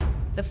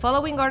The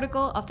following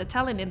article of the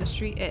talent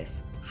industry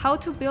is How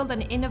to Build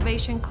an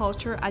Innovation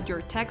Culture at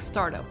Your Tech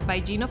Startup by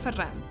Gino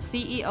Ferrand,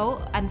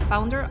 CEO and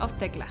founder of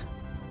Tecla.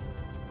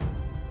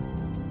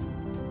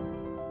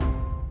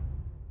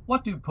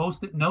 What do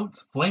Post-it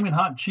notes, Flamin'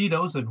 Hot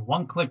Cheetos, and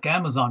one-click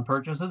Amazon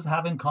purchases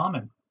have in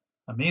common?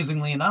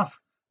 Amazingly enough,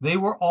 they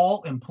were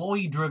all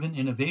employee-driven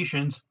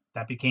innovations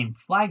that became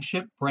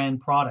flagship brand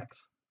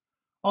products.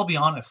 I'll be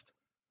honest,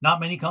 not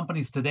many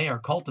companies today are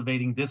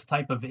cultivating this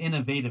type of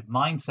innovative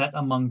mindset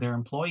among their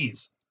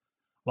employees.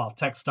 While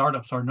tech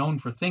startups are known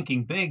for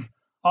thinking big,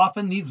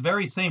 often these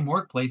very same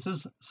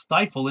workplaces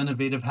stifle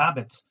innovative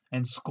habits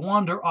and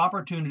squander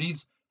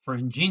opportunities for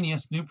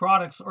ingenious new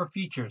products or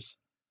features.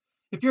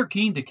 If you're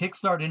keen to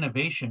kickstart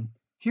innovation,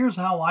 here's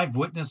how I've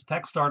witnessed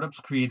tech startups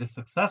create a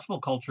successful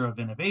culture of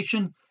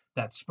innovation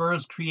that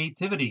spurs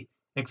creativity,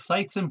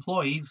 excites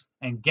employees,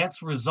 and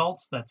gets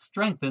results that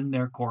strengthen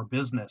their core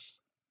business.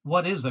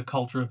 What is a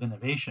culture of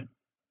innovation?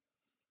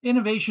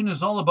 Innovation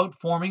is all about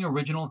forming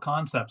original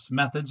concepts,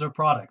 methods, or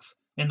products.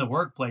 In the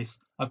workplace,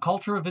 a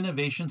culture of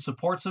innovation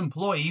supports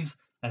employees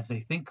as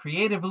they think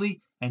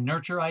creatively and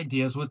nurture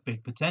ideas with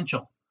big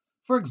potential.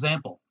 For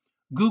example,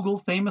 Google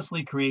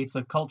famously creates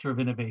a culture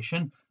of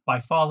innovation by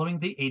following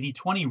the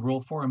 80-20 rule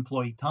for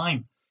employee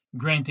time,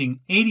 granting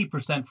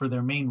 80% for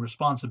their main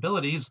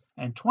responsibilities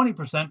and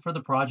 20% for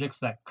the projects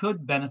that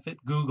could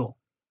benefit Google.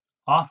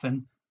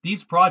 Often,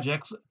 these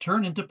projects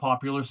turn into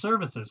popular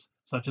services,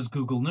 such as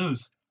Google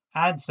News,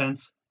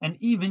 AdSense, and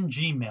even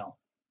Gmail.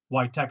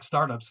 Why tech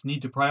startups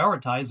need to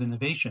prioritize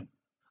innovation.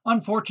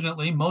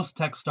 Unfortunately, most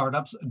tech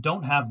startups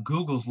don't have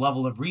Google's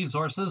level of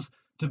resources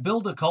to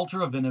build a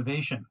culture of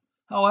innovation.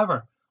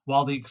 However,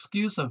 while the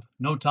excuse of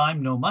no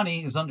time, no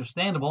money is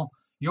understandable,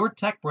 your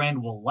tech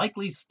brand will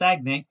likely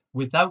stagnate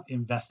without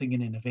investing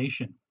in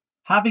innovation.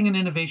 Having an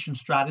innovation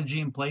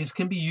strategy in place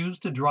can be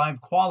used to drive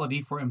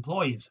quality for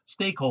employees,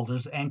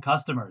 stakeholders, and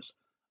customers.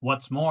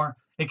 What's more,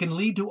 it can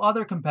lead to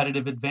other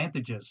competitive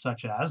advantages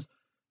such as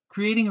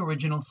creating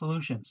original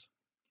solutions,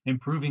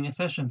 improving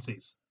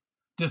efficiencies,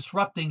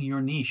 disrupting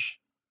your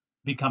niche,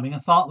 becoming a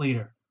thought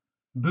leader,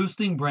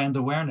 boosting brand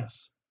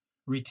awareness,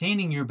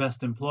 retaining your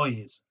best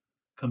employees,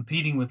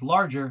 competing with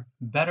larger,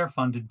 better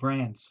funded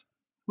brands.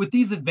 With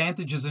these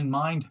advantages in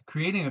mind,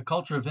 creating a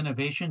culture of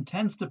innovation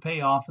tends to pay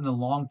off in the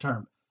long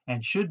term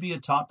and should be a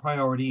top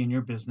priority in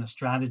your business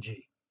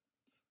strategy.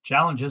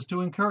 Challenges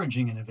to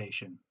encouraging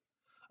innovation.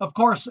 Of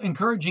course,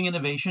 encouraging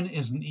innovation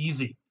isn't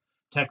easy.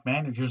 Tech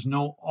managers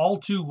know all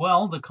too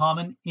well the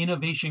common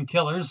innovation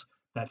killers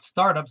that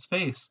startups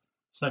face,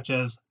 such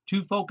as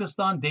too focused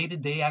on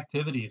day-to-day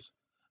activities,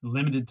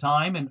 limited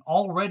time and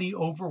already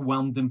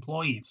overwhelmed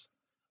employees,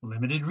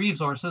 limited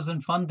resources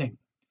and funding,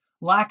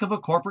 lack of a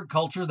corporate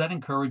culture that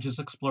encourages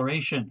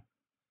exploration,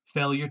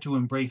 failure to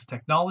embrace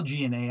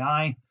technology and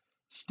AI,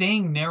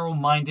 staying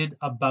narrow-minded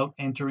about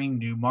entering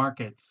new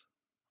markets.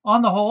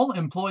 On the whole,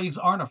 employees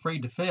aren't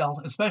afraid to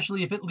fail,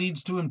 especially if it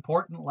leads to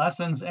important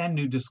lessons and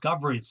new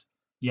discoveries.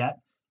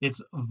 Yet,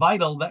 it's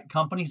vital that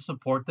companies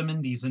support them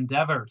in these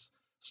endeavors,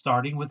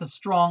 starting with a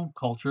strong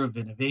culture of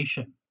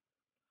innovation.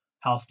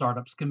 How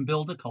startups can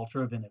build a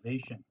culture of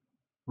innovation.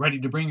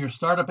 Ready to bring your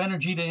startup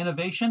energy to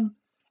innovation?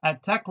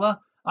 At Tecla,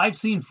 I've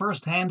seen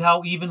firsthand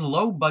how even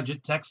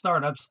low-budget tech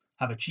startups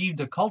have achieved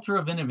a culture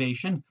of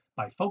innovation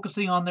by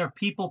focusing on their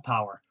people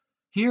power.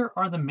 Here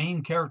are the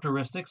main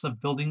characteristics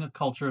of building a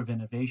culture of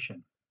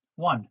innovation.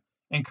 1.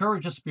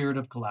 Encourage a spirit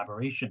of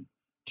collaboration.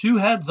 Two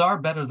heads are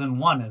better than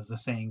one, as the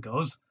saying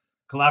goes.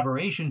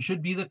 Collaboration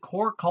should be the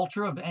core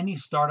culture of any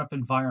startup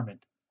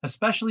environment.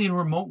 Especially in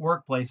remote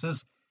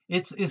workplaces,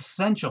 it's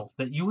essential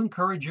that you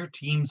encourage your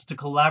teams to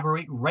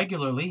collaborate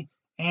regularly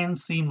and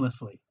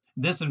seamlessly.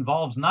 This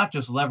involves not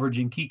just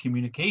leveraging key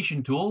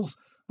communication tools,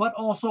 but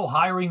also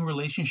hiring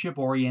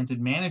relationship-oriented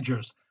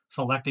managers,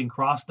 selecting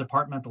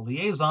cross-departmental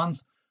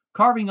liaisons,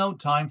 carving out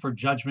time for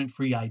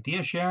judgment-free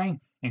idea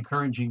sharing,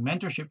 encouraging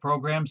mentorship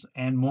programs,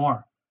 and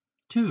more.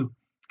 2.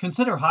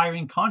 Consider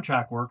hiring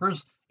contract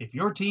workers if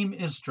your team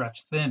is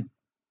stretched thin.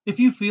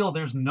 If you feel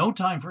there's no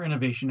time for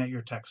innovation at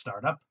your tech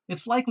startup,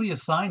 it's likely a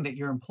sign that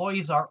your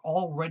employees are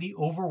already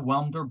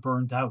overwhelmed or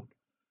burned out.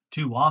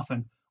 Too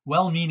often,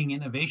 well-meaning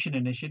innovation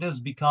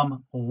initiatives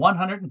become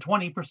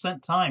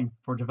 120% time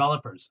for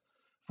developers,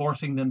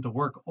 forcing them to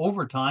work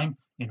overtime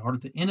in order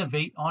to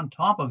innovate on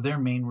top of their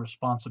main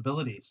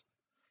responsibilities.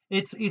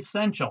 It's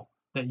essential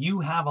that you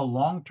have a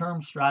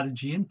long-term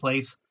strategy in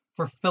place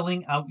for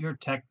filling out your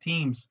tech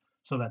teams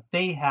so that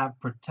they have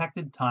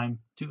protected time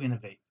to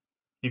innovate.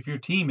 If your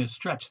team is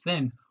stretched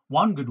thin,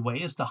 one good way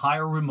is to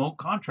hire remote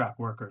contract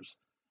workers.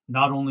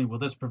 Not only will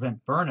this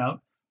prevent burnout,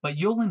 but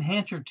you'll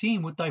enhance your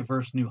team with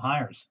diverse new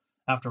hires.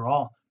 After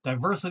all,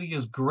 diversity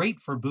is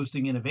great for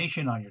boosting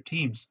innovation on your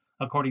teams,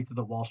 according to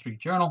the Wall Street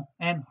Journal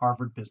and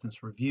Harvard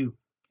Business Review.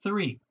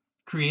 3.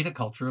 Create a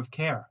culture of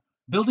care.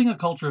 Building a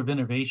culture of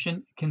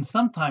innovation can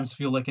sometimes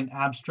feel like an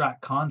abstract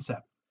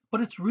concept,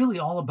 but it's really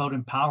all about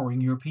empowering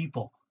your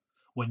people.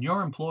 When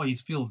your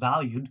employees feel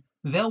valued,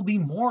 they'll be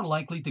more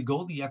likely to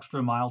go the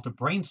extra mile to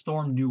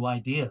brainstorm new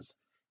ideas,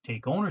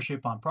 take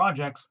ownership on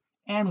projects,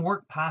 and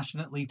work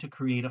passionately to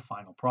create a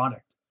final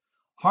product.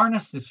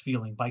 Harness this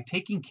feeling by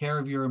taking care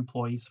of your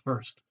employees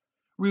first.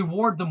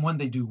 Reward them when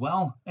they do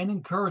well and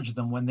encourage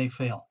them when they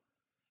fail.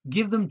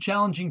 Give them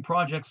challenging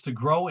projects to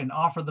grow and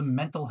offer them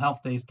mental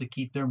health days to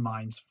keep their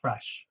minds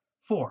fresh.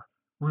 4.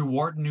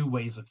 Reward new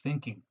ways of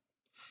thinking.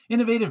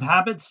 Innovative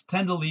habits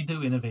tend to lead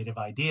to innovative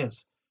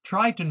ideas.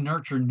 Try to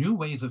nurture new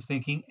ways of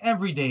thinking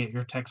every day at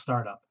your tech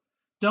startup.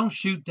 Don't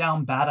shoot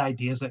down bad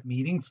ideas at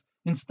meetings.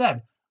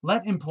 Instead,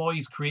 let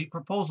employees create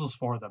proposals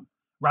for them.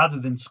 Rather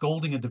than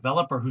scolding a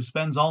developer who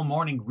spends all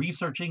morning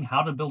researching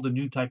how to build a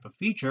new type of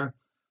feature,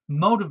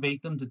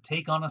 motivate them to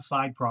take on a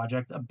side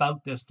project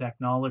about this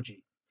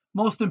technology.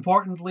 Most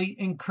importantly,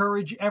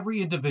 encourage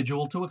every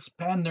individual to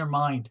expand their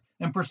mind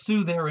and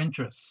pursue their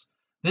interests.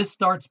 This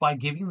starts by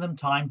giving them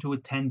time to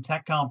attend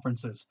tech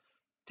conferences,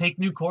 take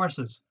new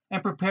courses,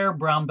 and prepare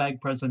brown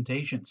bag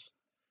presentations.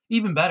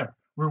 Even better,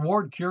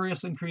 reward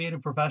curious and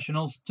creative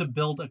professionals to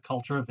build a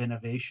culture of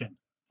innovation.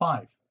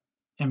 5.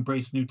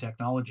 Embrace new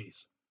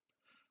technologies.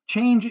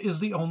 Change is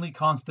the only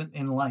constant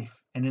in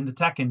life and in the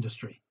tech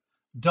industry.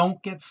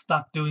 Don't get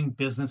stuck doing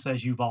business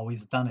as you've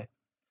always done it.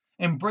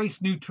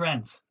 Embrace new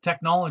trends,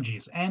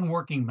 technologies, and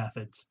working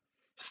methods.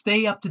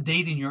 Stay up to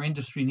date in your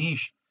industry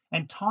niche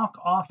and talk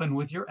often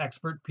with your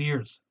expert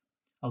peers.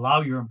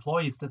 Allow your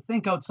employees to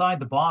think outside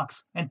the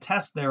box and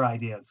test their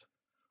ideas.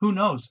 Who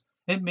knows,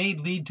 it may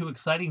lead to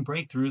exciting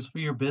breakthroughs for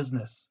your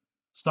business.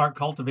 Start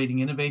cultivating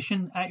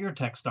innovation at your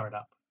tech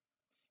startup.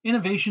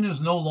 Innovation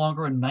is no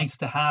longer a nice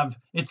to have,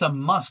 it's a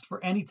must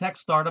for any tech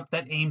startup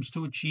that aims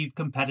to achieve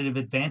competitive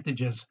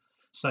advantages,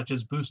 such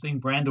as boosting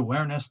brand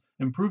awareness,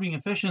 improving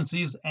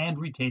efficiencies, and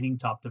retaining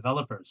top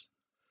developers.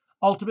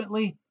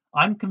 Ultimately,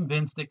 I'm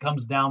convinced it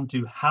comes down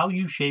to how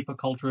you shape a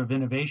culture of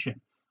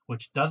innovation,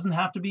 which doesn't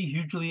have to be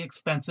hugely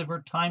expensive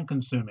or time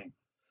consuming.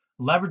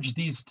 Leverage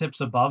these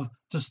tips above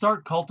to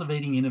start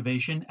cultivating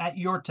innovation at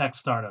your tech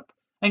startup.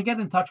 And get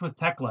in touch with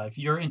Tecla if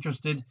you're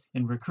interested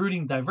in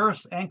recruiting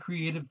diverse and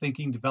creative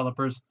thinking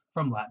developers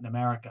from Latin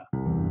America.